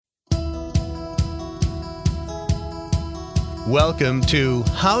Welcome to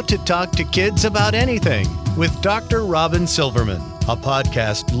How to Talk to Kids About Anything with Dr. Robin Silverman, a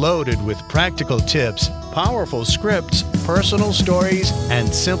podcast loaded with practical tips, powerful scripts, personal stories, and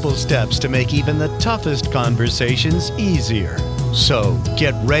simple steps to make even the toughest conversations easier. So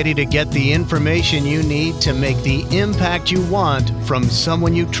get ready to get the information you need to make the impact you want from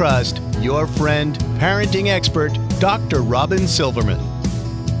someone you trust, your friend, parenting expert, Dr. Robin Silverman.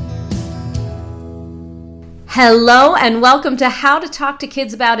 Hello and welcome to How to Talk to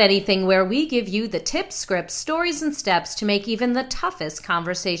Kids About Anything, where we give you the tips, scripts, stories, and steps to make even the toughest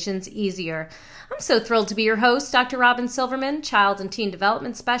conversations easier. I'm so thrilled to be your host, Dr. Robin Silverman, child and teen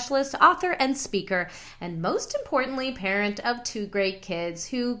development specialist, author, and speaker, and most importantly, parent of two great kids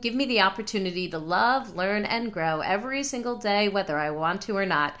who give me the opportunity to love, learn, and grow every single day, whether I want to or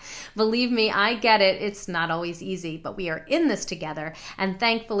not. Believe me, I get it. It's not always easy, but we are in this together, and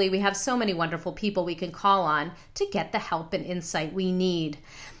thankfully, we have so many wonderful people we can call on to get the help and insight we need.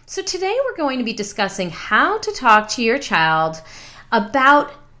 So today, we're going to be discussing how to talk to your child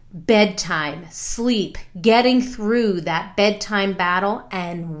about bedtime, sleep, getting through that bedtime battle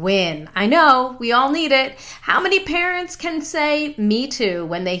and win. I know, we all need it. How many parents can say, me too,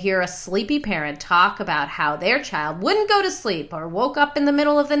 when they hear a sleepy parent talk about how their child wouldn't go to sleep or woke up in the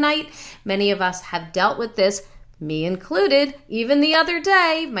middle of the night? Many of us have dealt with this, me included. Even the other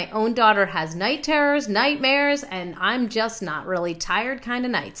day, my own daughter has night terrors, nightmares, and I'm just not really tired kind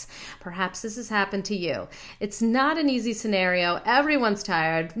of nights. Perhaps this has happened to you. It's not an easy scenario. Everyone's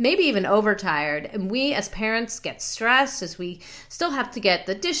tired, maybe even overtired, and we as parents get stressed as we still have to get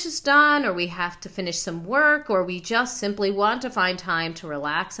the dishes done, or we have to finish some work, or we just simply want to find time to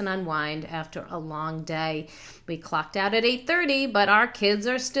relax and unwind after a long day. We clocked out at 8:30, but our kids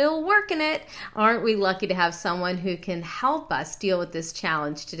are still working it. Aren't we lucky to have someone who can help us deal with this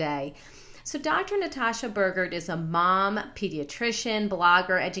challenge today? So Dr. Natasha Burgert is a mom, pediatrician,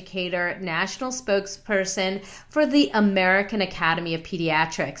 blogger, educator, national spokesperson for the American Academy of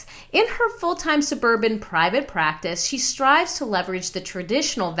Pediatrics. In her full-time suburban private practice, she strives to leverage the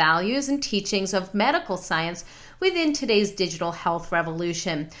traditional values and teachings of medical science within today's digital health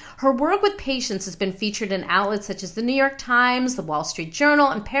revolution. Her work with patients has been featured in outlets such as the New York Times, the Wall Street Journal,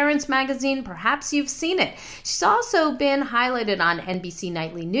 and Parents Magazine. Perhaps you've seen it. She's also been highlighted on NBC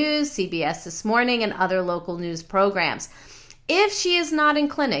Nightly News, CBS This Morning, and other local news programs. If she is not in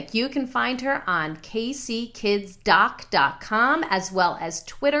clinic, you can find her on kckidsdoc.com, as well as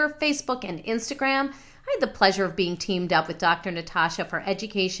Twitter, Facebook, and Instagram. I had the pleasure of being teamed up with Dr. Natasha for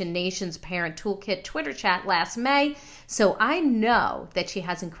Education Nation's Parent Toolkit Twitter chat last May, so I know that she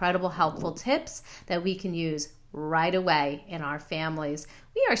has incredible helpful tips that we can use right away in our families.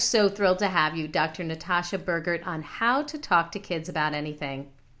 We are so thrilled to have you, Dr. Natasha Burgert, on How to Talk to Kids About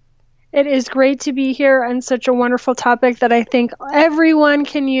Anything. It is great to be here on such a wonderful topic that I think everyone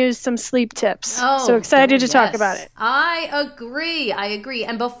can use some sleep tips. So excited to talk about it. I agree.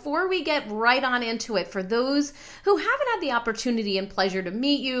 And before we get right on into it, for those who haven't had the opportunity and pleasure to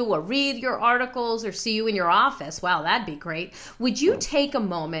meet you or read your articles or see you in your office, wow, that'd be great. Would you take a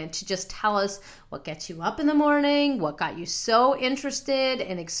moment to just tell us what gets you up in the morning, what got you so interested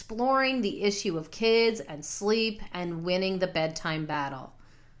in exploring the issue of kids and sleep and winning the bedtime battle?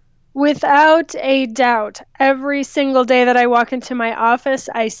 Without a doubt, every single day that I walk into my office,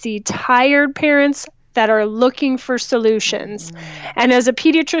 I see tired parents that are looking for solutions. And as a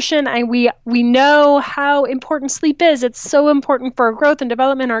pediatrician, we know how important sleep is. It's so important for our growth and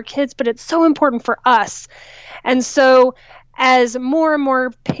development of our kids, but it's so important for us. And so as more and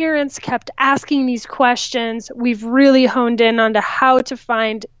more parents kept asking these questions, we've really honed in onto how to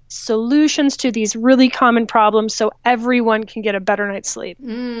find solutions to these really common problems so everyone can get a better night's sleep.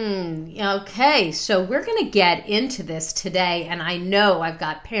 Okay, so we're going to get into this today, and I know I've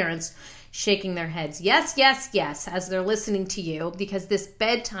got parents shaking their heads, yes, as they're listening to you, because this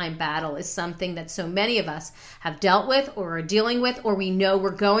bedtime battle is something that so many of us have dealt with or are dealing with, or we know we're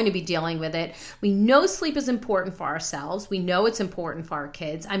going to be dealing with it. We know sleep is important for ourselves. We know it's important for our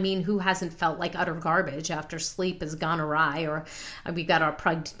kids. I mean, who hasn't felt like utter garbage after sleep has gone awry, or we got our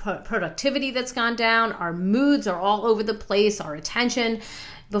productivity that's gone down, our moods are all over the place, our attention.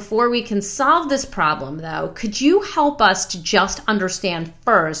 Before we can solve this problem, though, could you help us to just understand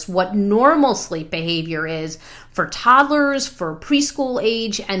first what normal sleep behavior is for toddlers, for preschool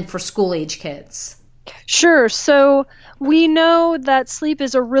age, and for school age kids? Sure. So we know that sleep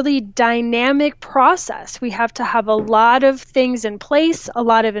is a really dynamic process. We have to have a lot of things in place, a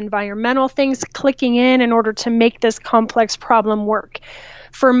lot of environmental things clicking in order to make this complex problem work.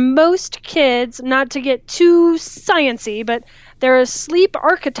 For most kids, not to get too sciencey, but There is sleep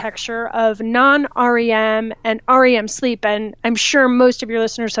architecture of non-REM and REM sleep, and I'm sure most of your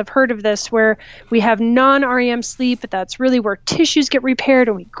listeners have heard of this, where we have non-REM sleep, that's really where tissues get repaired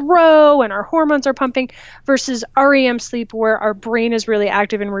and we grow and our hormones are pumping, versus REM sleep where our brain is really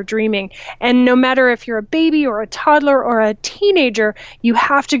active and we're dreaming. And no matter if you're a baby or a toddler or a teenager, you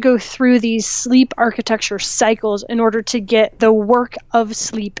have to go through these sleep architecture cycles in order to get the work of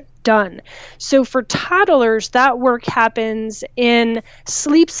sleep done. So for toddlers, that work happens in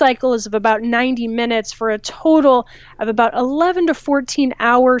sleep cycles of about 90 minutes for a total of about 11 to 14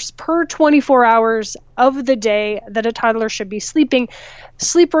 hours per 24 hours of the day that a toddler should be sleeping.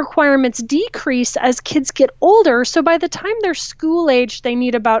 Sleep requirements decrease as kids get older. So by the time they're school age, they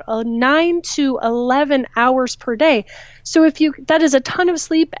need about 9 to 11 hours per day. So that is a ton of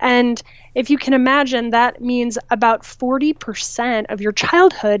sleep. And if you can imagine, that means about 40% of your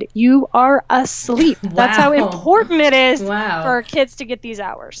childhood, you are asleep. Wow. That's how important it is Wow. for our kids to get these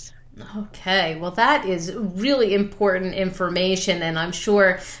hours. Okay, well, that is really important information, and I'm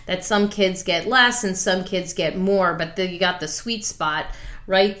sure that some kids get less and some kids get more, but you got the sweet spot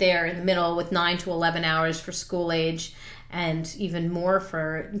right there in the middle with 9 to 11 hours for school age and even more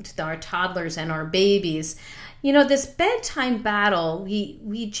for our toddlers and our babies. You know, this bedtime battle,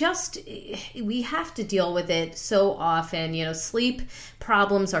 we have to deal with it so often. You know, sleep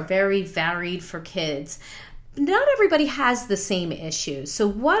problems are very varied for kids. Not everybody has the same issues. So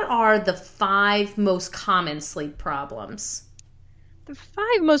what are the 5 most common sleep problems? The 5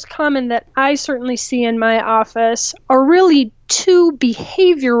 most common that I certainly see in my office are really 2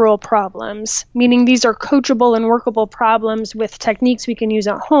 behavioral problems, meaning these are coachable and workable problems with techniques we can use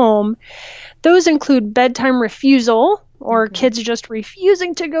at home. Those include bedtime refusal, or kids just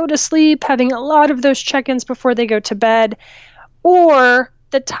refusing to go to sleep, having a lot of those check-ins before they go to bed, or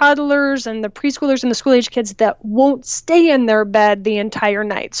the toddlers and the preschoolers and the school-age kids that won't stay in their bed the entire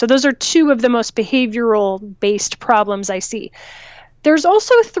night. So those are 2 of the most behavioral-based problems I see. There's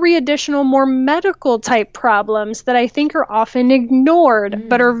also 3 additional more medical type problems that I think are often ignored,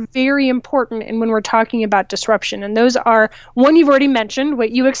 but are very important when we're talking about disruption. And those are, one you've already mentioned, what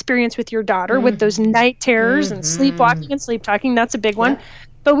you experience with your daughter with those night terrors and sleepwalking and sleep talking. That's a big one.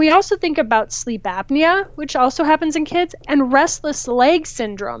 But we also think about sleep apnea, which also happens in kids, and restless leg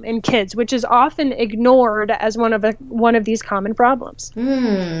syndrome in kids, which is often ignored as one of these common problems.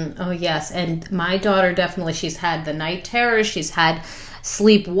 Oh, yes. And my daughter definitely, she's had the night terrors. She's had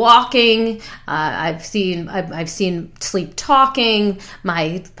sleepwalking. I've seen sleep talking.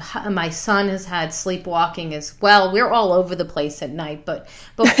 My son has had sleepwalking as well. We're all over the place at night. But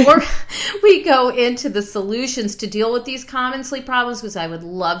before we go into the solutions to deal with these common sleep problems, because I would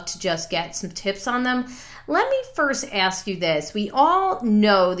love to just get some tips on them, let me first ask you this. We all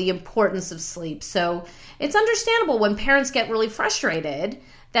know the importance of sleep. So it's understandable when parents get really frustrated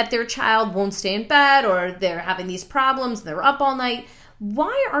that their child won't stay in bed or they're having these problems and they're up all night.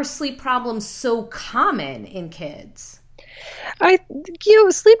 Why are sleep problems so common in kids?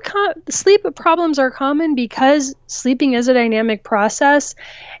 Sleep problems are common because sleeping is a dynamic process,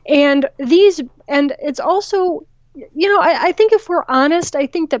 and it's also, I think if we're honest, I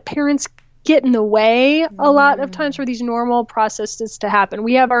think that parents get in the way a lot of times for these normal processes to happen.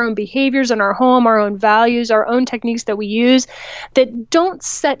 We have our own behaviors in our home, our own values, our own techniques that we use that don't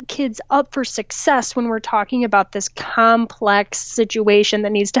set kids up for success when we're talking about this complex situation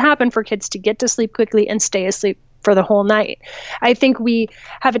that needs to happen for kids to get to sleep quickly and stay asleep for the whole night. I think we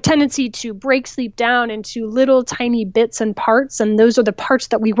have a tendency to break sleep down into little tiny bits and parts, and those are the parts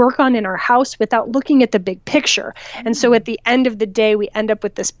that we work on in our house without looking at the big picture. And so at the end of the day, we end up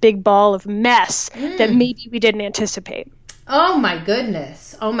with this big ball of mess that maybe we didn't anticipate. Oh my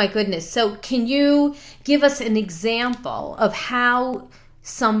goodness. So can you give us an example of how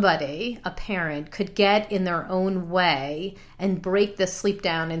somebody, a parent, could get in their own way and break the sleep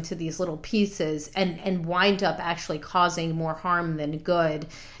down into these little pieces and wind up actually causing more harm than good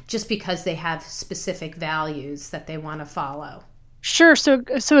just because they have specific values that they want to follow? Sure. So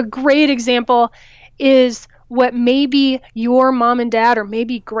a great example is what maybe your mom and dad or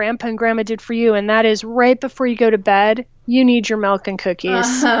maybe grandpa and grandma did for you, and that is right before you go to bed, you need your milk and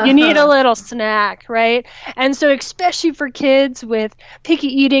cookies. You need a little snack, right? And so especially for kids with picky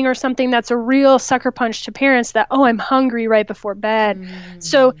eating or something, that's a real sucker punch to parents that, I'm hungry right before bed.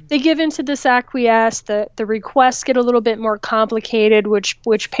 So they give into this acquiesce. The requests get a little bit more complicated, which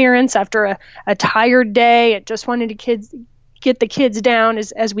parents, after a tired day and just wanted to get the kids down,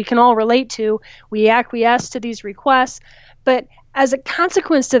 as we can all relate to, we acquiesce to these requests. But as a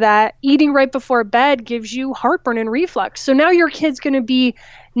consequence to that, eating right before bed gives you heartburn and reflux. So now your kid's going to be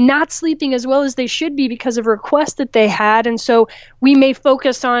not sleeping as well as they should be because of requests that they had. And so we may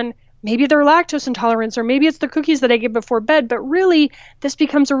focus on maybe their lactose intolerance, or maybe it's the cookies that I give before bed, but really this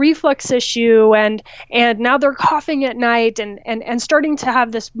becomes a reflux issue, and now they're coughing at night and starting to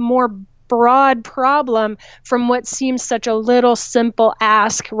have this more broad problem from what seems such a little simple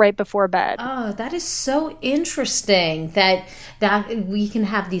ask right before bed. Oh, that is so interesting that we can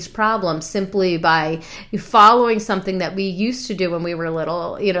have these problems simply by following something that we used to do when we were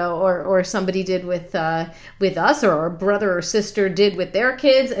little, or somebody did with us, or our brother or sister did with their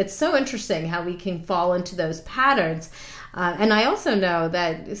kids. It's so interesting how we can fall into those patterns. And I also know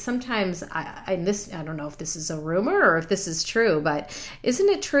that sometimes, I don't know if this is a rumor or if this is true, but isn't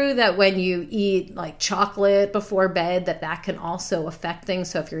it true that when you eat like chocolate before bed, that can also affect things?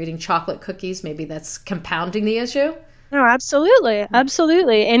 So if you're eating chocolate cookies, maybe that's compounding the issue? No, absolutely.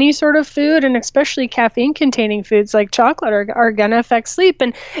 Absolutely. Any sort of food, and especially caffeine-containing foods like chocolate, are going to affect sleep.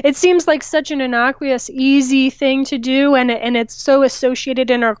 And it seems like such an innocuous, easy thing to do, and it's so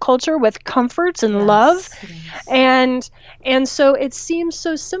associated in our culture with comforts and love. Yes. And so it seems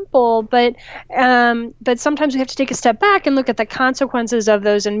so simple, but sometimes we have to take a step back and look at the consequences of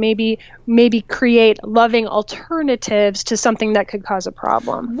those, and maybe create loving alternatives to something that could cause a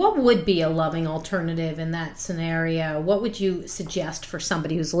problem. What would be a loving alternative in that scenario? What would you suggest for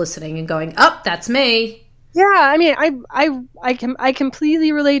somebody who's listening and going, "Oh, that's me"? Yeah, I mean, I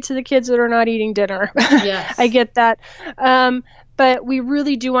completely relate to the kids that are not eating dinner. Yes. I get that. But we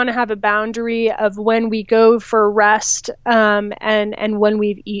really do want to have a boundary of when we go for rest, and when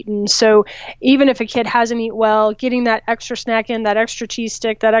we've eaten. So even if a kid hasn't eaten well, getting that extra snack in, that extra cheese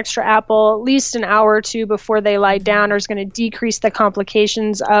stick, that extra apple, at least an hour or two before they lie down, is going to decrease the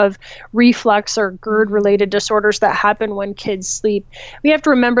complications of reflux or GERD-related disorders that happen when kids sleep. We have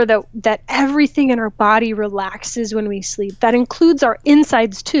to remember that everything in our body relaxes when we sleep. That includes our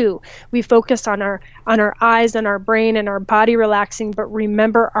insides too. We focus on our eyes and our brain and our body relaxing, but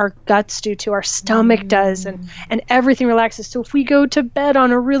remember our guts do too, our stomach does, and everything relaxes. So if we go to bed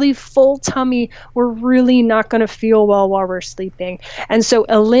on a really full tummy, we're really not going to feel well while we're sleeping. And so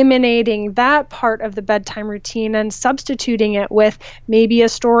eliminating that part of the bedtime routine and substituting it with maybe a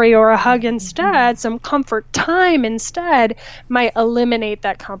story or a hug instead, some comfort time instead, might eliminate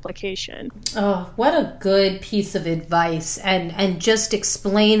that complication. Oh, what a good piece of advice. And just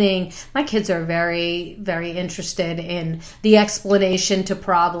explaining, my kids are very, very interested in the explanation to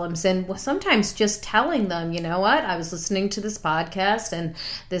problems, and sometimes just telling them, you know what, I was listening to this podcast and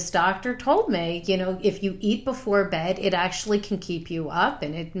this doctor told me, if you eat before bed, it actually can keep you up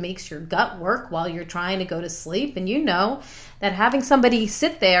and it makes your gut work while you're trying to go to sleep. And that having somebody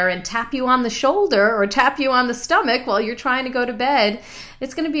sit there and tap you on the shoulder or tap you on the stomach while you're trying to go to bed,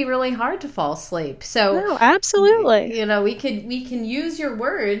 it's going to be really hard to fall asleep. So no, absolutely. We can use your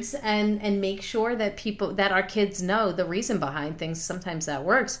words and make sure that our kids know the reason behind things. Sometimes that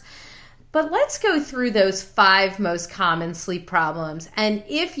works. But let's go through those 5 most common sleep problems. And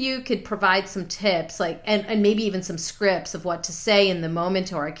if you could provide some tips, and maybe even some scripts of what to say in the moment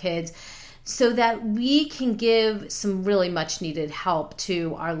to our kids, so that we can give some really much needed help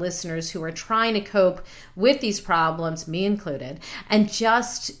to our listeners who are trying to cope with these problems, me included, and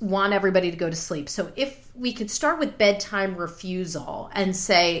just want everybody to go to sleep. So if we could start with bedtime refusal and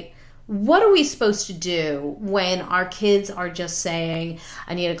say, what are we supposed to do when our kids are just saying,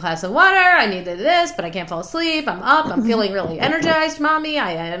 I need a glass of water, I need this, but I can't fall asleep, I'm up, I'm feeling really energized, Mommy,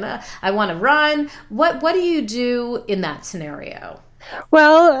 I want to run. What do you do in that scenario?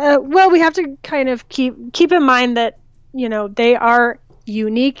 Well, we have to kind of keep in mind that, they are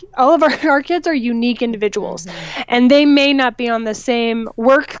unique. All of our kids are unique individuals, and they may not be on the same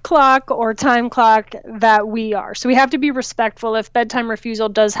work clock or time clock that we are. So we have to be respectful. If bedtime refusal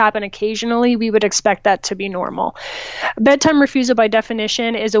does happen occasionally, we would expect that to be normal. Bedtime refusal, by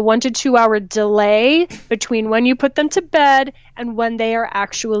definition, is a 1 to 2 hour delay between when you put them to bed and when they are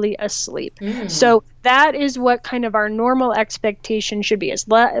actually asleep. So that is what kind of our normal expectation should be.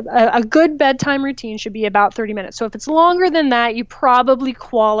 A good bedtime routine should be about 30 minutes. So if it's longer than that, you probably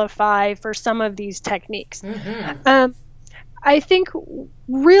qualify for some of these techniques. I think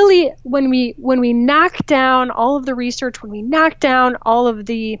really when we knock down all of the research, when we knock down all of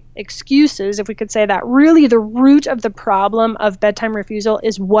the excuses, if we could say that, really the root of the problem of bedtime refusal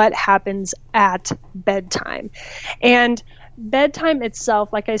is what happens at bedtime. And bedtime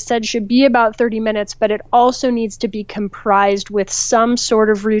itself, like I said, should be about 30 minutes, but it also needs to be comprised with some sort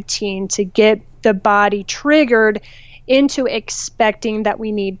of routine to get the body triggered into expecting that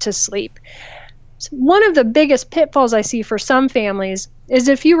we need to sleep. One of the biggest pitfalls I see for some families is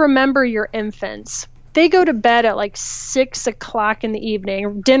if you remember your infants, they go to bed at like 6 o'clock in the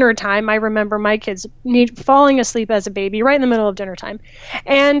evening, dinner time. I remember my kids falling asleep as a baby right in the middle of dinner time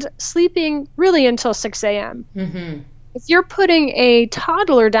and sleeping really until 6 a.m. Mm-hmm. If you're putting a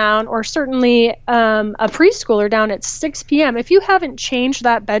toddler down, or certainly a preschooler down at 6 p.m., if you haven't changed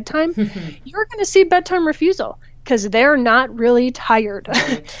that bedtime, you're going to see bedtime refusal because they're not really tired.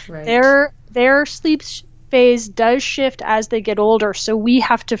 Right. Their sleep phase does shift as they get older, so we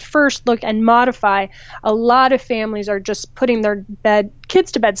have to first look and modify. A lot of families are just putting their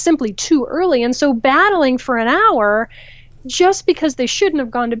kids to bed simply too early, and so battling for an hour just because they shouldn't have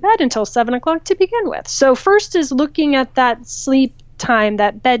gone to bed until 7 o'clock to begin with. So first is looking at that sleep time,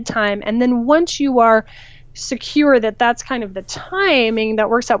 that bedtime, and then once you are secure that that's kind of the timing that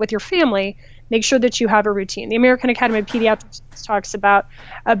works out with your family, make sure that you have a routine. The American Academy of Pediatrics talks about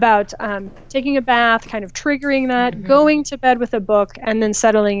taking a bath, kind of triggering that, going to bed with a book, and then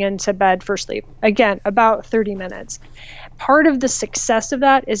settling into bed for sleep. Again, about 30 minutes. Part of the success of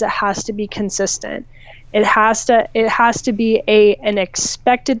that is it has to be consistent. It has to be an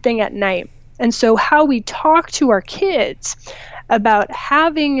expected thing at night. And so how we talk to our kids about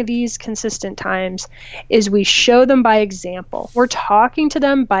having these consistent times is we show them by example. We're talking to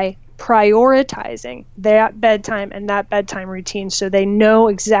them by prioritizing that bedtime and that bedtime routine so they know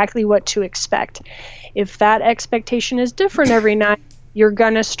exactly what to expect. If that expectation is different every night, you're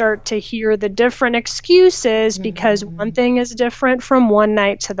going to start to hear the different excuses because one thing is different from one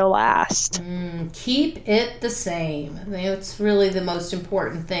night to the last. Keep it the same. It's really the most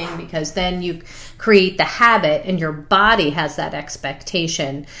important thing because then you create the habit and your body has that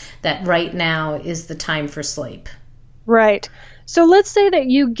expectation that right now is the time for sleep. Right. So let's say that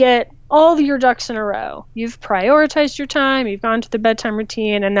you get all your ducks in a row. You've prioritized your time, you've gone to the bedtime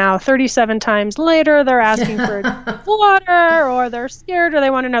routine, and now 37 times later they're asking for water, or they're scared, or they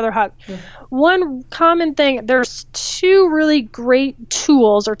want another hug. One common thing, there's two really great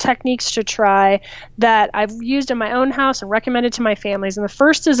tools or techniques to try that I've used in my own house and recommended to my families. And the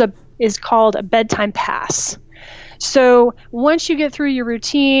first is called a bedtime pass. So once you get through your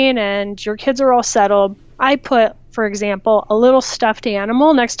routine and your kids are all settled, I put, for example, a little stuffed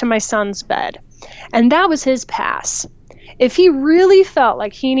animal next to my son's bed. And that was his pass. If he really felt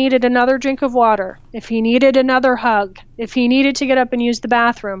like he needed another drink of water, if he needed another hug, if he needed to get up and use the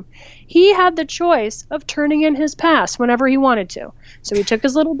bathroom, he had the choice of turning in his pass whenever he wanted to. So he took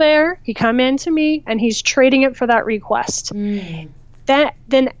his little bear, he come in to me, and he's trading it for that request.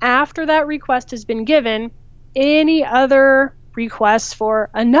 Then after that request has been given, any other requests for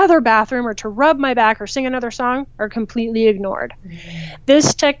another bathroom or to rub my back or sing another song are completely ignored.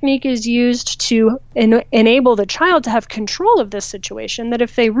 This technique is used to enable the child to have control of this situation, that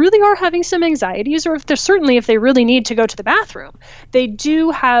if they really are having some anxieties, or if they really need to go to the bathroom, they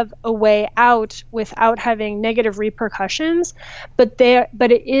do have a way out without having negative repercussions, but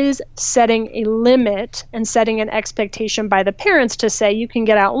it is setting a limit and setting an expectation by the parents to say you can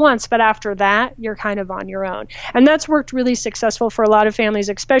get out once, but after that you're kind of on your own. And that's worked really successful for a lot of families,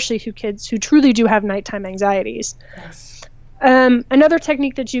 especially kids who truly do have nighttime anxieties. Yes. Another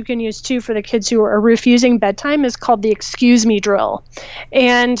technique that you can use too for the kids who are refusing bedtime is called the excuse me drill.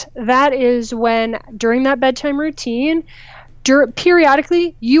 And that is when during that bedtime routine,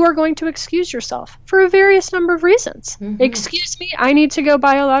 periodically you are going to excuse yourself for a various number of reasons. Excuse me, I need to go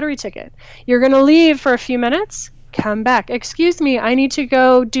buy a lottery ticket. You're going to leave for a few minutes, come back. Excuse me, I need to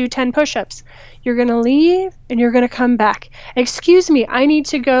go do 10 push-ups. You're going to leave and you're going to come back. Excuse me, I need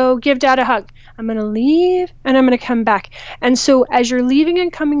to go give Dad a hug. I'm going to leave and I'm going to come back. And so as you're leaving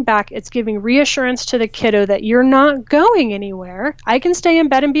and coming back, it's giving reassurance to the kiddo that you're not going anywhere. I can stay in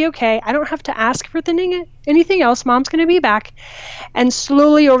bed and be okay. I don't have to ask for anything else. Mom's going to be back. And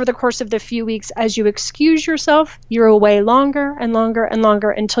slowly over the course of the few weeks, as you excuse yourself, you're away longer and longer and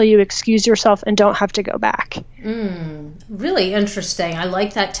longer until you excuse yourself and don't have to go back. Really interesting. I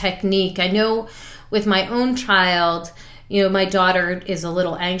like that technique. I know with my own child, my daughter is a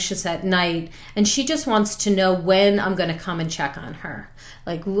little anxious at night, and she just wants to know when I'm going to come and check on her.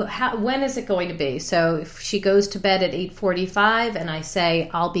 Like, when is it going to be? So if she goes to bed at 8:45 and I say,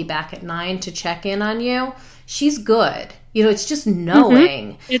 I'll be back at 9 to check in on you, she's good. It's just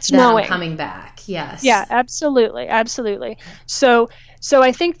knowing I'm coming back. Yes. Yeah, absolutely. Absolutely. So So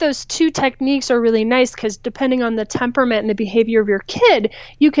I think those two techniques are really nice because depending on the temperament and the behavior of your kid,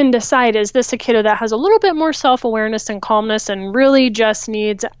 you can decide, is this a kiddo that has a little bit more self-awareness and calmness and really just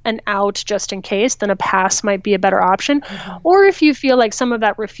needs an out just in case, then a pass might be a better option. Or if you feel like some of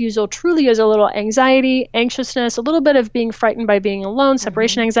that refusal truly is a little anxiety, anxiousness, a little bit of being frightened by being alone,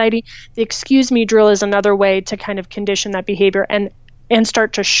 separation anxiety, the excuse me drill is another way to kind of condition that behavior and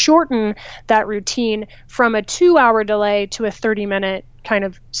start to shorten that routine from a 2-hour delay to a 30-minute kind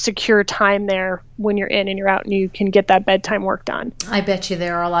of secure time there when you're in and you're out and you can get that bedtime work done. I bet you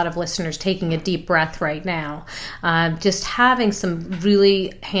there are a lot of listeners taking a deep breath right now. Just having some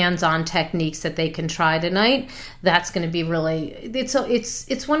really hands-on techniques that they can try tonight, that's going to be really,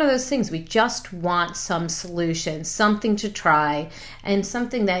 it's one of those things. We just want some solution, something to try, and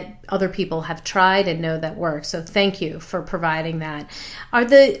something that other people have tried and know that works. So thank you for providing that.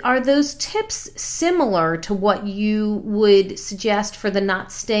 Are those tips similar to what you would suggest for the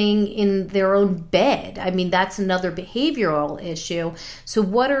not staying in their own bed? I mean, that's another behavioral issue. So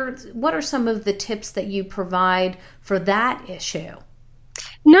what are some of the tips that you provide for that issue?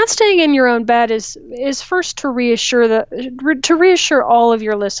 Not staying in your own bed is first to reassure all of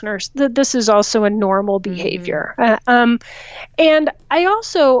your listeners that this is also a normal behavior. And I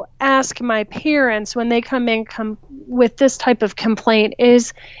also ask my parents when they come with this type of complaint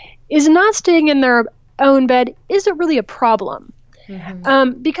is not staying in their own bed, is it really a problem?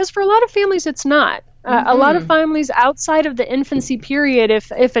 Because for a lot of families, it's not. A lot of families outside of the infancy period,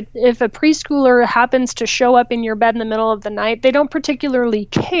 if a preschooler happens to show up in your bed in the middle of the night, they don't particularly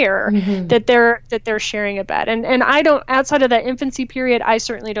care that they're sharing a bed. And I don't, outside of that infancy period, I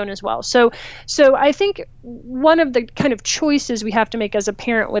certainly don't as well. So I think one of the kind of choices we have to make as a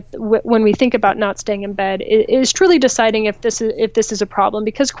parent when we think about not staying in bed is truly deciding if this is a problem.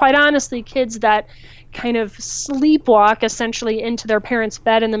 Because quite honestly, kids that kind of sleepwalk essentially into their parents'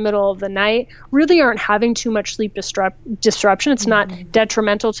 bed in the middle of the night really aren't having too much sleep disruption. It's not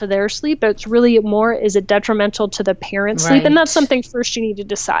detrimental to their sleep, but it's really more, is it detrimental to the parent's sleep? And that's something first you need to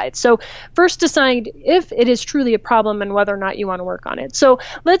decide. So first decide if it is truly a problem and whether or not you want to work on it. So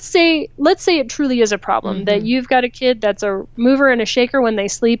let's say it truly is a problem that you've got a kid that's a mover and a shaker when they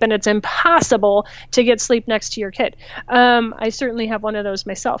sleep and it's impossible to get sleep next to your kid. I certainly have one of those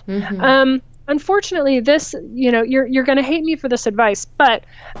myself. Unfortunately, this, you're going to hate me for this advice, but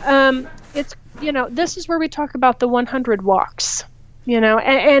it's, this is where we talk about the 100 walks,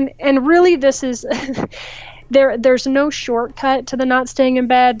 and really this is, there's no shortcut to the not staying in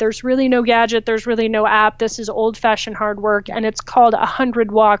bed. There's really no gadget. There's really no app. This is old-fashioned hard work, and it's called 100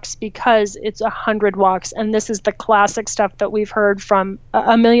 walks because it's 100 walks, and this is the classic stuff that we've heard from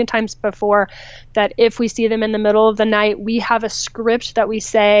a million times before, that if we see them in the middle of the night, we have a script that we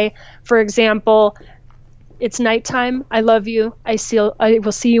say. For example, it's nighttime. I love you. I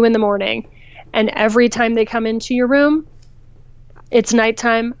will see you in the morning. And every time they come into your room, it's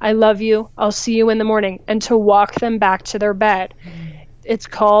nighttime. I love you. I'll see you in the morning. And to walk them back to their bed. It's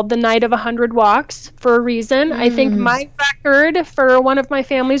called the Night of 100 Walks for a reason. I think my record for one of my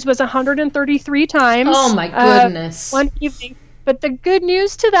families was 133 times. Oh my goodness. One evening. But the good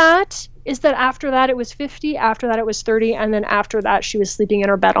news to that is that after that it was 50, after that it was 30, and then after that she was sleeping in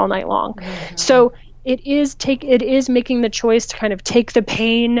her bed all night long. So it is making the choice to kind of take the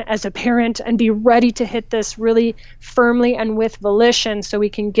pain as a parent and be ready to hit this really firmly and with volition so we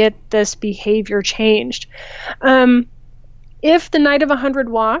can get this behavior changed. If the Night of 100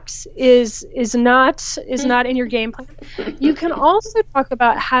 Walks is not in your game plan, you can also talk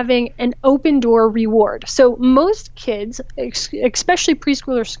about having an open door reward. So most kids, especially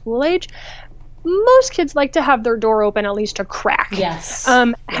preschool or school age, most kids like to have their door open at least a crack. Yes.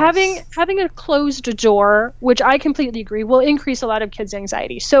 Having a closed door, which I completely agree, will increase a lot of kids'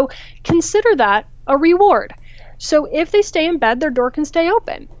 anxiety. So consider that a reward. So if they stay in bed, their door can stay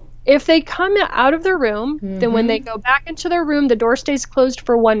open. If they come out of their room, then when they go back into their room, the door stays closed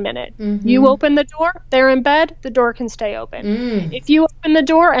for 1 minute. You open the door, they're in bed, the door can stay open. If you open the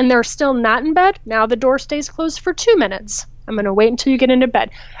door and they're still not in bed, now the door stays closed for 2 minutes. I'm going to wait until you get into bed.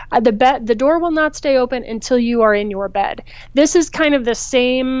 The door will not stay open until you are in your bed. This is kind of the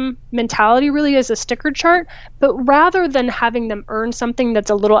same mentality really as a sticker chart, but rather than having them earn something that's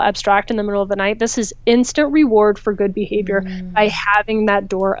a little abstract in the middle of the night, this is instant reward for good behavior by having that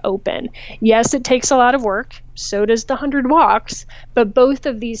door open. Yes, it takes a lot of work. So does the 100 Walks, but both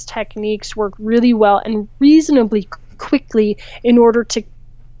of these techniques work really well and reasonably quickly in order to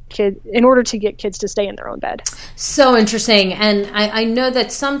get kids to stay in their own bed. So interesting. And I know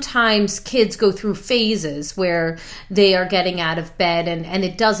that sometimes kids go through phases where they are getting out of bed and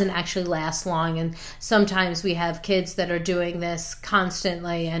it doesn't actually last long. And sometimes we have kids that are doing this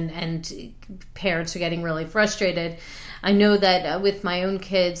constantly and parents are getting really frustrated. I know that with my own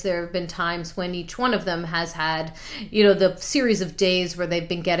kids, there have been times when each one of them has had, the series of days where they've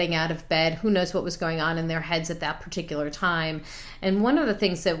been getting out of bed. Who knows what was going on in their heads at that particular time. And one of the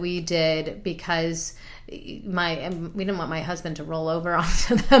things that we did, because we didn't want my husband to roll over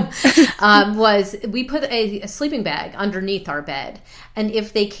onto them, was we put a sleeping bag underneath our bed. And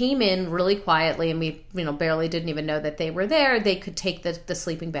if they came in really quietly and we barely didn't even know that they were there, they could take the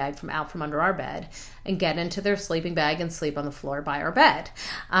sleeping bag out from under our bed and get into their sleeping bag and sleep on the floor by our bed.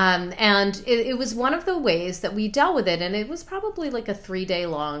 And it was one of the ways that we dealt with it. And it was probably like a 3-day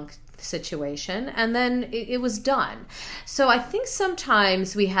long situation, and then it was done. So I think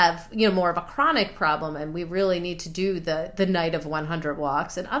sometimes we have more of a chronic problem and we really need to do the night of 100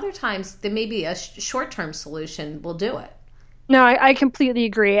 walks, and other times there may be a short-term solution will do it. No, I completely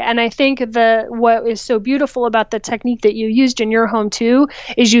agree. And I think what is so beautiful about the technique that you used in your home too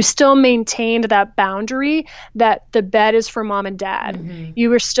is you still maintained that boundary that the bed is for mom and dad. Mm-hmm.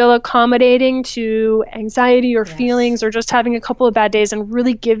 You were still accommodating to anxiety or feelings or just having a couple of bad days and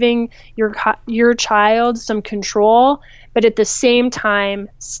really giving your child some control, but at the same time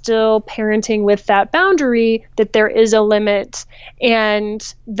still parenting with that boundary that there is a limit,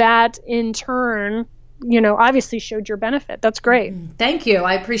 and that in turn obviously showed your benefit. That's great. Thank you.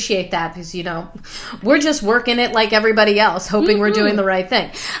 I appreciate that because, we're just working it like everybody else, hoping we're doing the right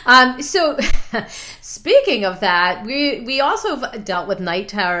thing. So speaking of that, we also dealt with night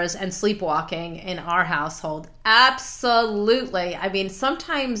terrors and sleepwalking in our household. Absolutely. I mean,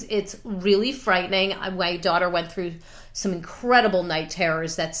 sometimes it's really frightening. My daughter went through some incredible night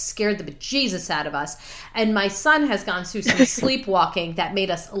terrors that scared the bejesus out of us. And my son has gone through some sleepwalking that made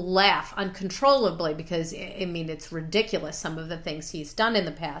us laugh uncontrollably because, it's ridiculous, some of the things he's done in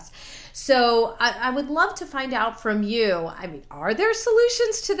the past. So I would love to find out from you, are there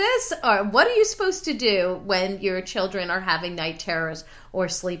solutions to this? Or what are you supposed to do when your children are having night terrors or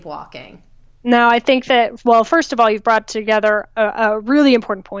sleepwalking? No, I think that, well, first of all, you've brought together a really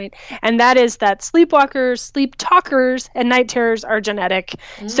important point, and that is that sleepwalkers, sleep talkers, and night terrors are genetic.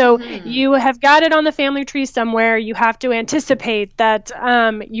 Mm-hmm. So you have got it on the family tree somewhere. You have to anticipate that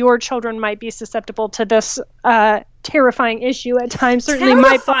your children might be susceptible to this terrifying issue at times. Certainly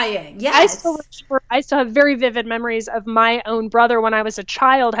terrifying. Yes. I still have very vivid memories of my own brother when I was a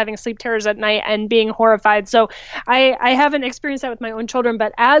child having sleep terrors at night and being horrified. So I haven't experienced that with my own children,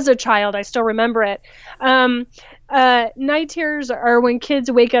 but as a child, I still remember it. Night terrors are when kids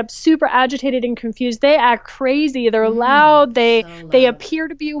wake up super agitated and confused. They act crazy. They're loud. They appear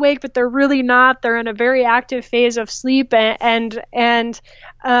to be awake, but they're really not. They're in a very active phase of sleep and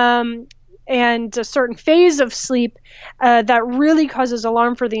a certain phase of sleep that really causes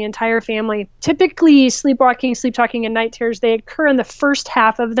alarm for the entire family. Typically, sleepwalking, sleep talking, and night terrors, they occur in the first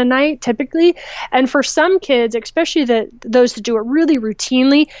half of the night, typically. And for some kids, especially those that do it really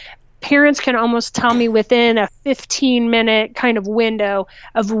routinely, parents can almost tell me within a 15-minute kind of window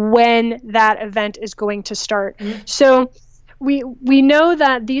of when that event is going to start. Mm-hmm. So we know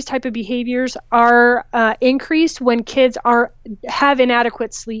that these type of behaviors are increased when kids have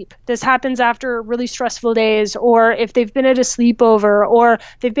inadequate sleep. This happens after really stressful days, or if they've been at a sleepover, or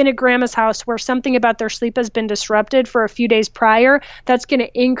they've been at grandma's house where something about their sleep has been disrupted for a few days prior. That's going to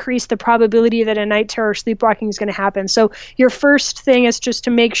increase the probability that a night terror or sleepwalking is going to happen. So your first thing is just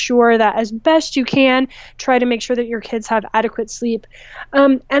to make sure that as best you can, try to make sure that your kids have adequate sleep.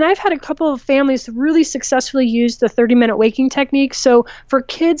 And I've had a couple of families really successfully use the 30-minute waking technique. So for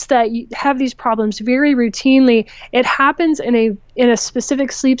kids that have these problems very routinely, it happens in a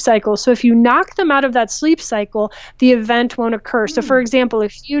specific sleep cycle. So if you knock them out of that sleep cycle, the event won't occur. So for example,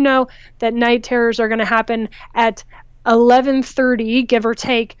 if you know that night terrors are going to happen at 11:30, give or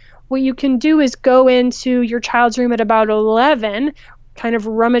take, what you can do is go into your child's room at about 11, kind of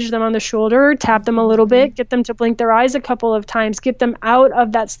rummage them on the shoulder, tap them a little bit, get them to blink their eyes a couple of times, get them out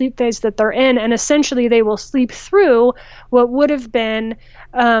of that sleep phase that they're in, and essentially they will sleep through what would have been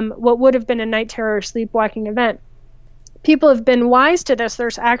a night terror or sleepwalking event. People have been wise to this.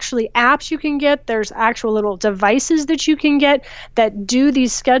 There's actually apps you can get. There's actual little devices that you can get that do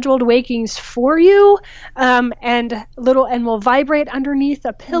these scheduled wakings for you, and will vibrate underneath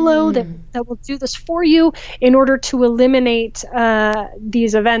a pillow that will do this for you in order to eliminate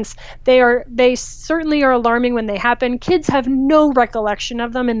these events. They certainly are alarming when they happen. Kids have no recollection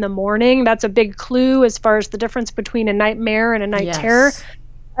of them in the morning. That's a big clue as far as the difference between a nightmare and a night terror.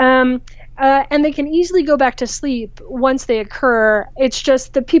 And they can easily go back to sleep once they occur. It's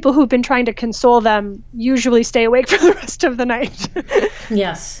just the people who've been trying to console them usually stay awake for the rest of the night.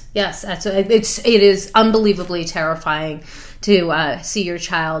 Yes. It is unbelievably terrifying to see your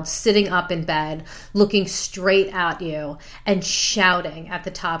child sitting up in bed, looking straight at you and shouting at the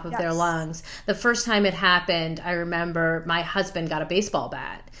top of their lungs. The first time it happened, I remember my husband got a baseball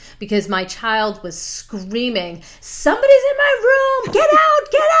bat because my child was screaming, "Somebody's in my room! Get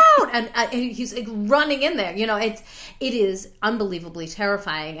out! Get out!" And he's like, running in there. It is unbelievably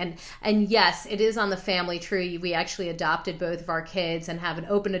terrifying. And yes, it is on the family tree. We actually adopted both of our kids and have an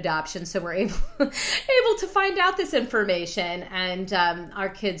open adoption, so we're able to find out this information. And our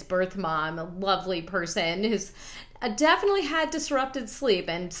kid's birth mom, a lovely person who's definitely had disrupted sleep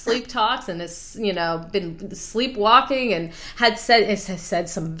and sleep talks and has, been sleepwalking and has said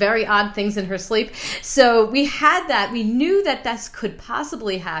some very odd things in her sleep. So we had that. We knew that this could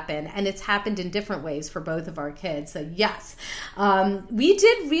possibly happen, and it's happened in different ways for both of our kids. So yes, we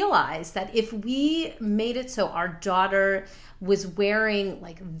did realize that if we made it so our daughter was wearing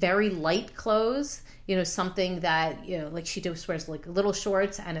like very light clothes, something that, like she just wears like little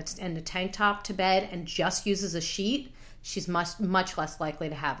shorts and a tank top to bed and just uses a sheet, she's much less likely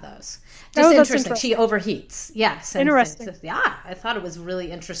to have those. Just interesting. She overheats. Yes. Interesting. I thought it was really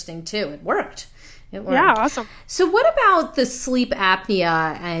interesting too. It worked. Yeah, awesome. So what about the sleep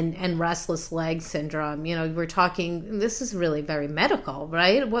apnea and restless leg syndrome? We're talking, this is really very medical,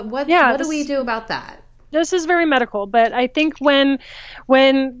 right? What do we do about that? This is very medical, but I think when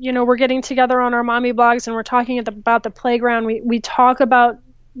we're getting together on our mommy blogs and we're talking about the playground, we talk about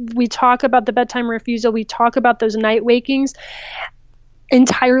the bedtime refusal, we talk about those night wakings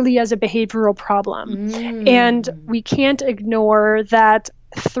entirely as a behavioral problem. And we can't ignore that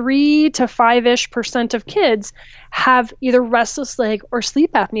 3 to 5% of kids have either restless leg or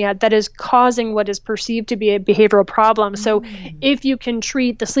sleep apnea that is causing what is perceived to be a behavioral problem. So if you can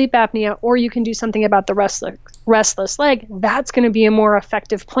treat the sleep apnea or you can do something about the restless leg, that's going to be a more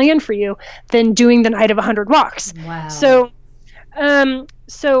effective plan for you than doing the night of 100 walks. Wow.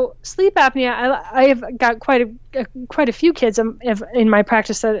 So sleep apnea, I have got quite a few kids in my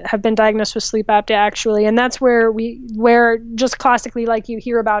practice that have been diagnosed with sleep apnea, actually, and that's where just classically, like you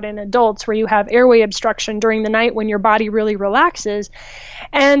hear about in adults, where you have airway obstruction during the night when your body really relaxes,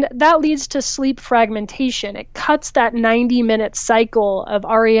 and that leads to sleep fragmentation. It cuts that 90-minute cycle of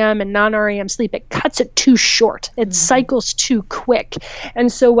REM and non-REM sleep. It cuts it too short. It cycles too quick, and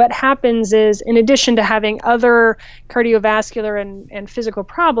so what happens is, in addition to having other cardiovascular and physical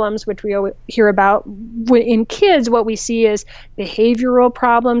problems, which we hear about in kids, what we see is behavioral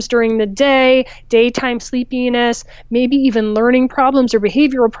problems during the day, daytime sleepiness, maybe even learning problems or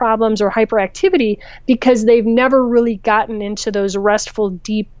behavioral problems or hyperactivity, because they've never really gotten into those restful,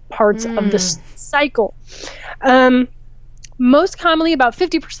 deep parts of the cycle. Most commonly, about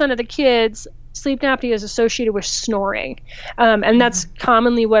 50% of the kids, sleep apnea is associated with snoring. And that's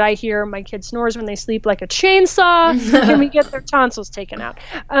commonly what I hear. My kid snores when they sleep like a chainsaw. Can we get their tonsils taken out?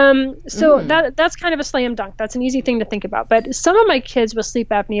 That's kind of a slam dunk. That's an easy thing to think about. But some of my kids with sleep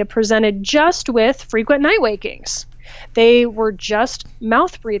apnea presented just with frequent night wakings. They were just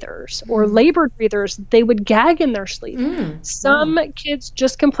mouth breathers or labored breathers. They would gag in their sleep. Some kids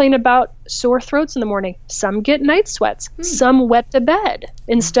just complain about sore throats in the morning. Some get night sweats. Some wet the bed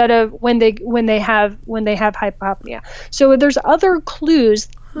instead of when they have hypopnea. So there's other clues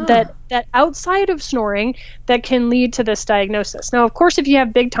that outside of snoring that can lead to this diagnosis. Now, of course, if you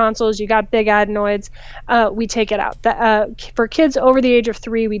have big tonsils, you got big adenoids, we take it out. For kids over the age of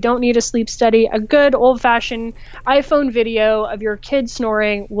 3, we don't need a sleep study. A good old-fashioned iPhone video of your kid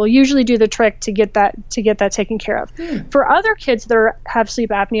snoring will usually do the trick to get that taken care of. For other kids that have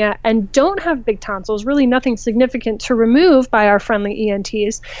sleep apnea and don't have big tonsils, really nothing significant to remove by our friendly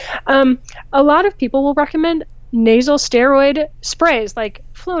ENTs, a lot of people will recommend nasal steroid sprays like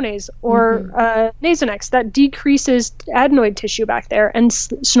Flonase or Nasonex that decreases adenoid tissue back there, and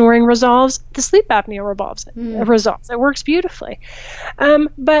snoring resolves. The sleep apnea resolves. It works beautifully.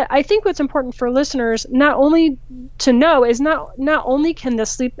 But I think what's important for listeners not only to know is not only can the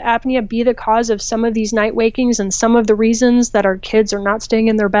sleep apnea be the cause of some of these night wakings and some of the reasons that our kids are not staying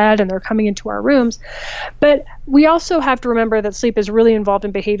in their bed and they're coming into our rooms, but we also have to remember that sleep is really involved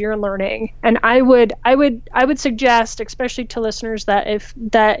in behavior and learning. And I would suggest, especially to listeners, that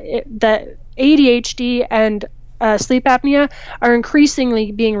that ADHD and sleep apnea are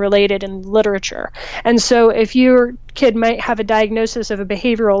increasingly being related in literature. And so if you're kid might have a diagnosis of a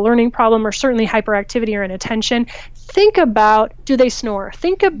behavioral learning problem or certainly hyperactivity or inattention, think about, do they snore?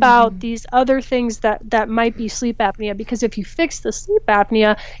 Think about these other things that might be sleep apnea, because if you fix the sleep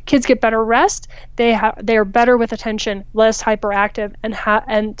apnea, kids get better rest, they are better with attention, less hyperactive,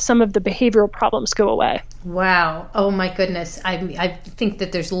 and some of the behavioral problems go away. Wow. Oh my goodness. I think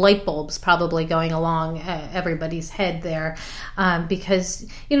that there's light bulbs probably going along everybody's head there, because,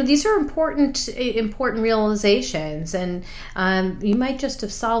 these are important realizations, and you might just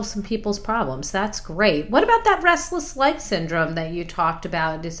have solved some people's problems. That's great. What about that restless leg syndrome that you talked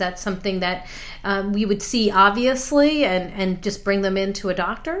about? Is that something that we would see obviously and just bring them into a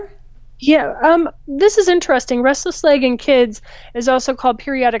doctor? Yeah, this is interesting. Restless leg in kids is also called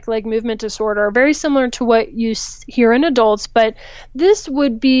periodic leg movement disorder, very similar to what you hear in adults. But what's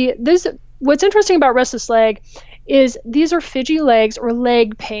interesting about restless leg is these are fidgy legs or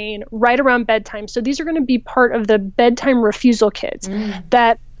leg pain right around bedtime. So these are going to be part of the bedtime refusal kids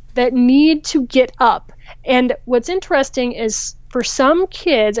that need to get up. And what's interesting is for some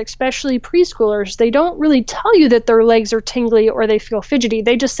kids, especially preschoolers, they don't really tell you that their legs are tingly or they feel fidgety.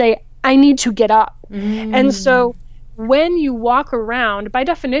 They just say, I need to get up. And so when you walk around, by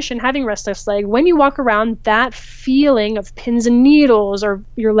definition, having restless leg, when you walk around, that feeling of pins and needles or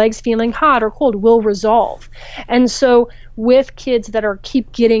your legs feeling hot or cold will resolve. And so with kids that are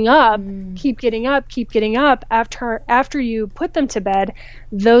keep getting up after you put them to bed,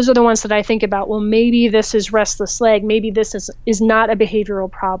 those are the ones that I think about. Well, maybe this is restless leg. Maybe this is not a behavioral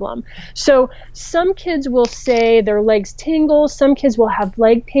problem. So some kids will say their legs tingle. Some kids will have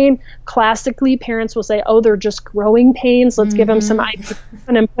leg pain. Classically, parents will say, oh, they're just growing pains. Let's give them some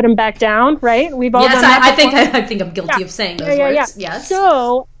ibuprofen and put them back down, right? We've all done that. I think I'm guilty of saying those words. Yeah. Yes.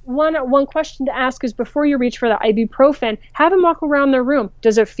 So one question to ask is, before you reach for the ibuprofen, have them walk around their room.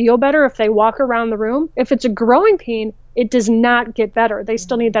 Does it feel better if they walk around the room? If it's a growing pain, it does not get better. They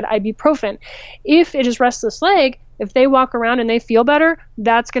still need that ibuprofen. If it is restless leg, if they walk around and they feel better,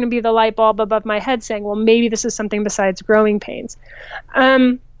 that's going to be the light bulb above my head saying, well, maybe this is something besides growing pains.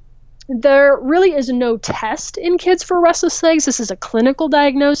 There really is no test in kids for restless legs. This is a clinical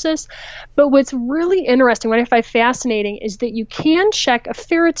diagnosis. But what's really interesting, what I find fascinating, is that you can check a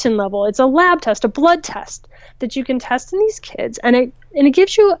ferritin level. It's a lab test, a blood test that you can test in these kids. And it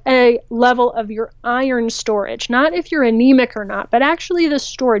gives you a level of your iron storage, not if you're anemic or not, but actually the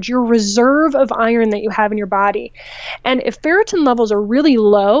storage, your reserve of iron that you have in your body. And if ferritin levels are really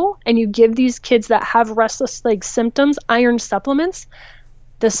low and you give these kids that have restless leg symptoms iron supplements,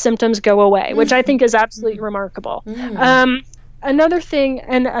 the symptoms go away, which I think is absolutely remarkable. Another thing,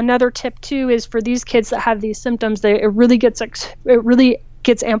 and another tip too, is for these kids that have these symptoms, it really gets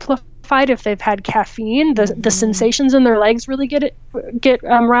amplified if they've had caffeine. The sensations in their legs really get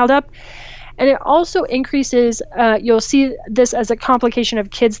riled up. And it also increases, you'll see this as a complication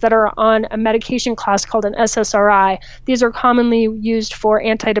of kids that are on a medication class called an SSRI. These are commonly used for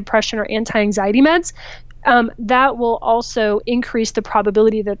antidepressant or anti-anxiety meds. That will also increase the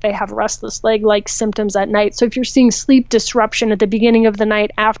probability that they have restless leg-like symptoms at night. So if you're seeing sleep disruption at the beginning of the night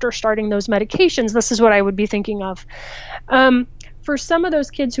after starting those medications, this is what I would be thinking of. For some of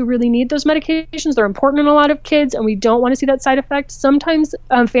those kids who really need those medications, they're important in a lot of kids, and we don't want to see that side effect. Sometimes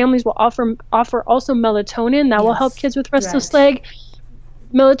families will offer also melatonin that will help kids with restless leg.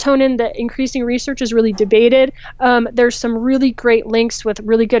 Melatonin, the increasing research is really debated. There's some really great links with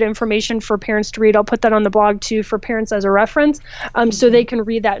really good information for parents to read. I'll put that on the blog too for parents as a reference, so they can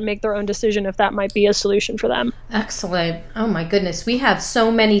read that and make their own decision if that might be a solution for them. Excellent. Oh my goodness. We have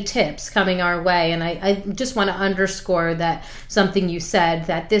so many tips coming our way. And I just want to underscore that something you said,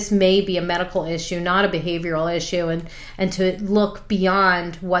 that this may be a medical issue, not a behavioral issue, and to look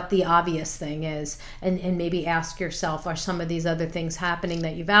beyond what the obvious thing is and maybe ask yourself, are some of these other things happening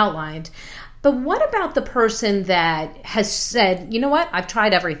that you've outlined? But what about the person that has said, you know what, I've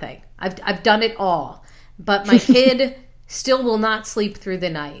tried everything. I've done it all, but my kid still will not sleep through the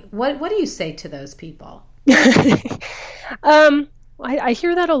night. What do you say to those people? I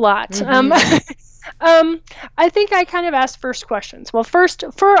hear that a lot. I think I kind of ask first questions. Well, first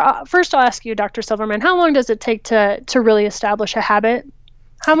I'll ask you, Dr. Silverman, how long does it take to really establish a habit?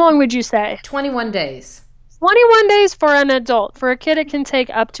 How long would you say? 21 days. 21 days for an adult. For a kid, it can take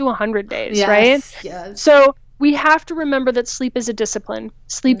up to 100 days, right? Yes. So we have to remember that sleep is a discipline.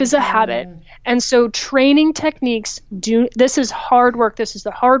 Sleep is a habit. And so training techniques, this is hard work. This is the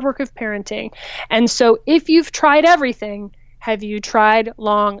hard work of parenting. And so if you've tried everything, Have you tried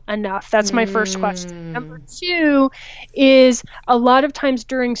long enough? That's my first question. Number 2 is a lot of times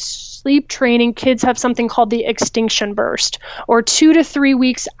during sleep training, kids have something called the extinction burst, or 2 to 3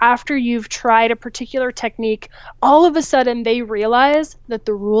 weeks after you've tried a particular technique, all of a sudden they realize that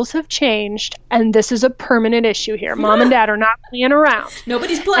the rules have changed and this is a permanent issue here. Mom and dad are not playing around.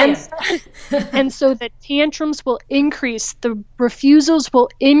 Nobody's playing. And so the tantrums will increase, the refusals will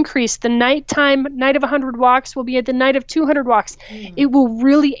increase, the night of 100 walks will be at the night of 200 walks. It will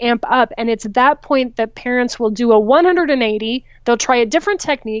really amp up, and it's at that point that parents will do a 180. They'll try a different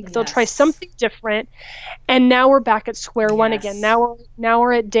technique. They'll try something different, and now we're back at square one again. Now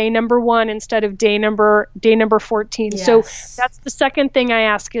we're at day number 1 instead of day number 14. Yes. So that's the second thing I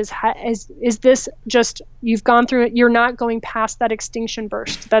ask is this just, you've gone through it, you're not going past that extinction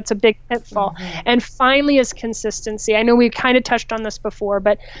burst. That's a big pitfall. And finally is consistency. I know we kind of touched on this before,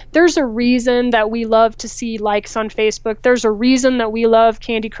 but there's a reason that we love to see likes on Facebook. There's a reason that we love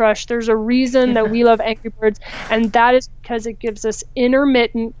Candy Crush. There's a reason that we love Angry Birds, and that is because it gives us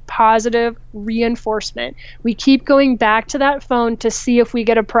intermittent positive reinforcement. We keep going back to that phone to see if we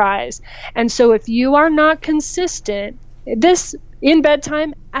get a prize. And so if you are not consistent, this in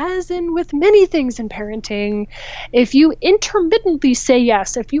bedtime, as in with many things in parenting, if you intermittently say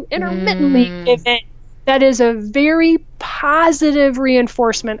yes, if you intermittently give in, that is a very positive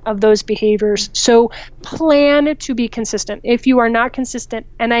reinforcement of those behaviors. So plan to be consistent. If you are not consistent,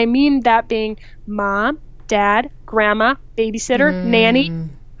 and I mean that being mom, dad, grandma, babysitter, nanny,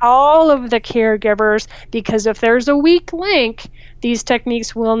 all of the caregivers, because if there's a weak link, these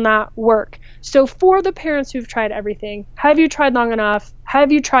techniques will not work. So for the parents who've tried everything, have you tried long enough?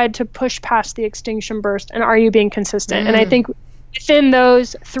 Have you tried to push past the extinction burst? And are you being consistent? And I think within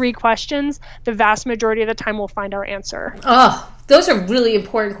those 3 questions, the vast majority of the time we'll find our answer. Oh, those are really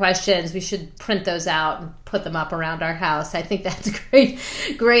important questions. We should print those out and put them up around our house. I think that's a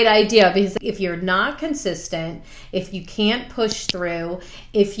great idea, because if you're not consistent, if you can't push through,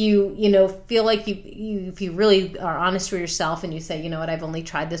 if you feel like if you really are honest with yourself and you say, you know what, I've only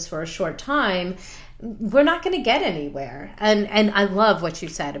tried this for a short time, we're not going to get anywhere. And I love what you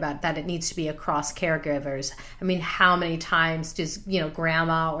said about that. It needs to be across caregivers. I mean, how many times does,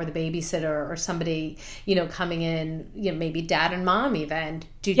 grandma or the babysitter or somebody, coming in, maybe dad and mom even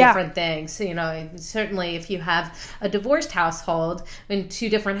do different things. Certainly if you have a divorced household in 2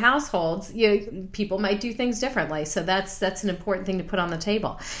 different households, people might do things differently. So that's an important thing to put on the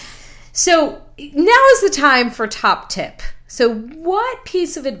table. So now is the time for top tip. So what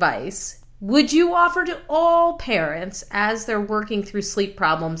piece of advice would you offer to all parents as they're working through sleep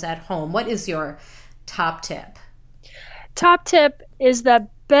problems at home? What is your top tip? Top tip is that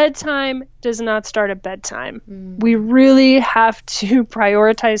bedtime does not start at bedtime. We really have to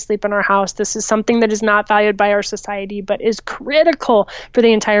prioritize sleep in our house. This is something that is not valued by our society, but is critical for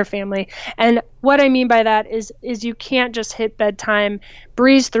the entire family. And what I mean by that is you can't just hit bedtime,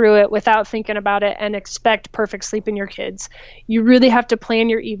 breeze through it without thinking about it and expect perfect sleep in your kids. You really have to plan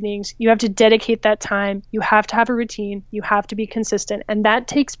your evenings. You have to dedicate that time. You have to have a routine. You have to be consistent. And that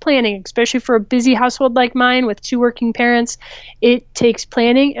takes planning, especially for a busy household like mine with 2 working parents. It takes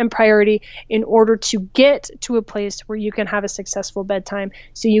planning and priority in order to get to a place where you can have a successful bedtime.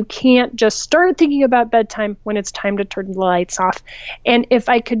 So you can't just start thinking about bedtime when it's time to turn the lights off. And if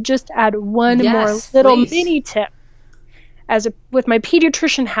I could just add one more little mini tip, with my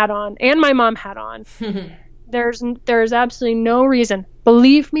pediatrician hat on and my mom hat on, there's absolutely no reason.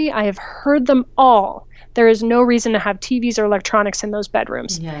 Believe me, I have heard them all. There is no reason to have TVs or electronics in those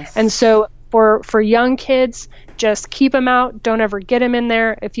bedrooms. Yes. And so for young kids, just keep them out. Don't ever get them in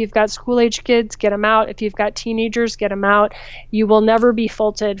there. If you've got school-age kids, get them out. If you've got teenagers, get them out. You will never be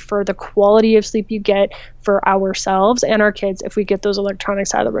faulted for the quality of sleep you get for ourselves and our kids if we get those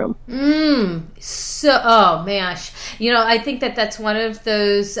electronics out of the room. Oh, man. I think that's one of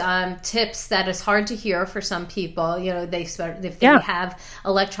those tips that is hard to hear for some people. If they have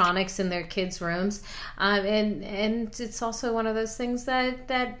electronics in their kids' rooms. And it's also one of those things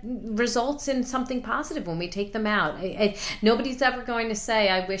that results in something positive when we take them out. Nobody's ever going to say,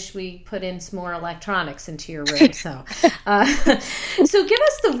 I wish we put in some more electronics into your room. So give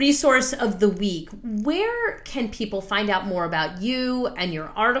us the resource of the week. Where can people find out more about you and your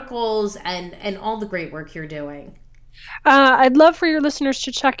articles and all the great work you're doing? I'd love for your listeners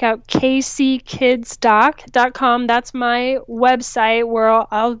to check out kckidsdoc.com. That's my website where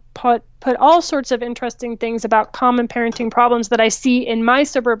I'll put put all sorts of interesting things about common parenting problems that I see in my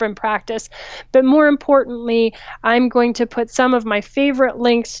suburban practice. But more importantly, I'm going to put some of my favorite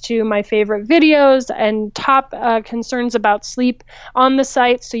links to my favorite videos and top concerns about sleep on the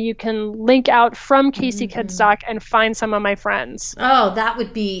site, so you can link out from Casey Kidstock and find some of my friends. Oh, that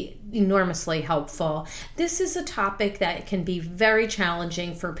would be enormously helpful. This is a topic that can be very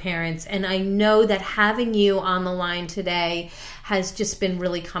challenging for parents, and I know that having you on the line today has just been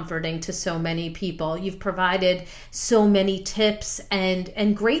really comforting to so many people. You've provided so many tips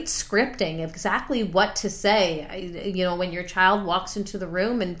and great scripting, exactly what to say. You know, when your child walks into the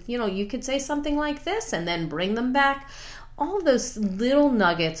room and, you know, you could say something like this and then bring them back. All of those little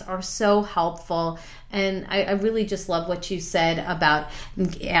nuggets are so helpful. And I really just love what you said about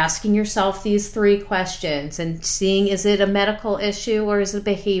asking yourself these 3 questions and seeing, is it a medical issue or is it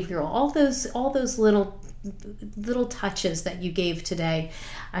behavioral? All those little touches that you gave today,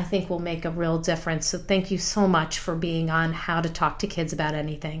 I think will make a real difference. So thank you so much for being on How to Talk to Kids About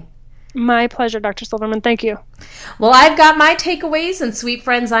Anything. My pleasure, Dr. Silverman. Thank you. Well, I've got my takeaways, and sweet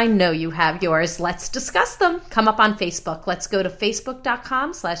friends, I know you have yours. Let's discuss them. Come up on Facebook. Let's go to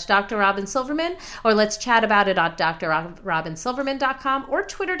facebook.com/Dr. Robin Silverman, or let's chat about it on drrobinsilverman.com or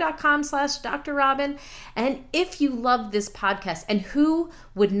twitter.com/Dr. Robin. And if you love this podcast, and who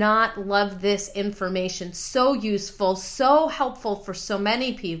would not love this information, so useful, so helpful for so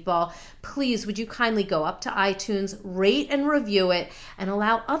many people, please, would you kindly go up to iTunes, rate and review it, and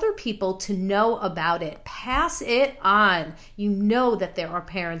allow other people to know about it. Pass it on. You know that there are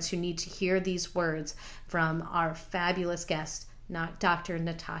parents who need to hear these words from our fabulous guest, Dr.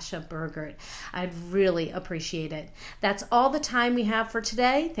 Natasha Burgert. I'd really appreciate it. That's all the time we have for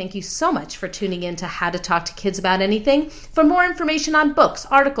today. Thank you so much for tuning in to How to Talk to Kids About Anything. For more information on books,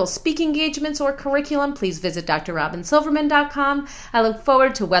 articles, speaking engagements, or curriculum, please visit drrobinsilverman.com. I look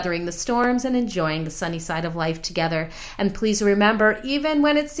forward to weathering the storms and enjoying the sunny side of life together. And please remember, even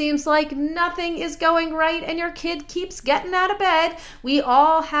when it seems like nothing is going right and your kid keeps getting out of bed, we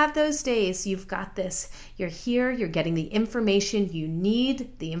all have those days. You've got this. You're here, you're getting the information you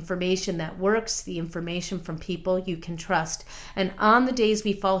need, the information that works, the information from people you can trust. And on the days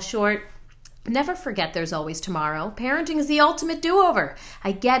we fall short, never forget there's always tomorrow. Parenting is the ultimate do-over.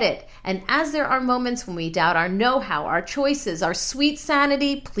 I get it. And as there are moments when we doubt our know-how, our choices, our sweet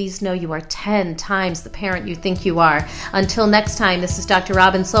sanity, please know you are 10 times the parent you think you are. Until next time, this is Dr.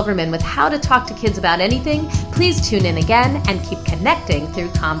 Robin Silverman with How to Talk to Kids About Anything. Please tune in again and keep connecting through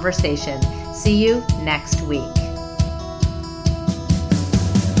conversation. See you next week.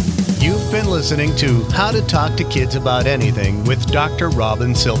 You've been listening to How to Talk to Kids About Anything with Dr.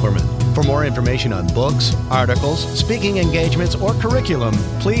 Robin Silverman. For more information on books, articles, speaking engagements, or curriculum,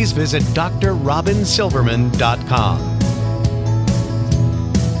 please visit drrobinsilverman.com.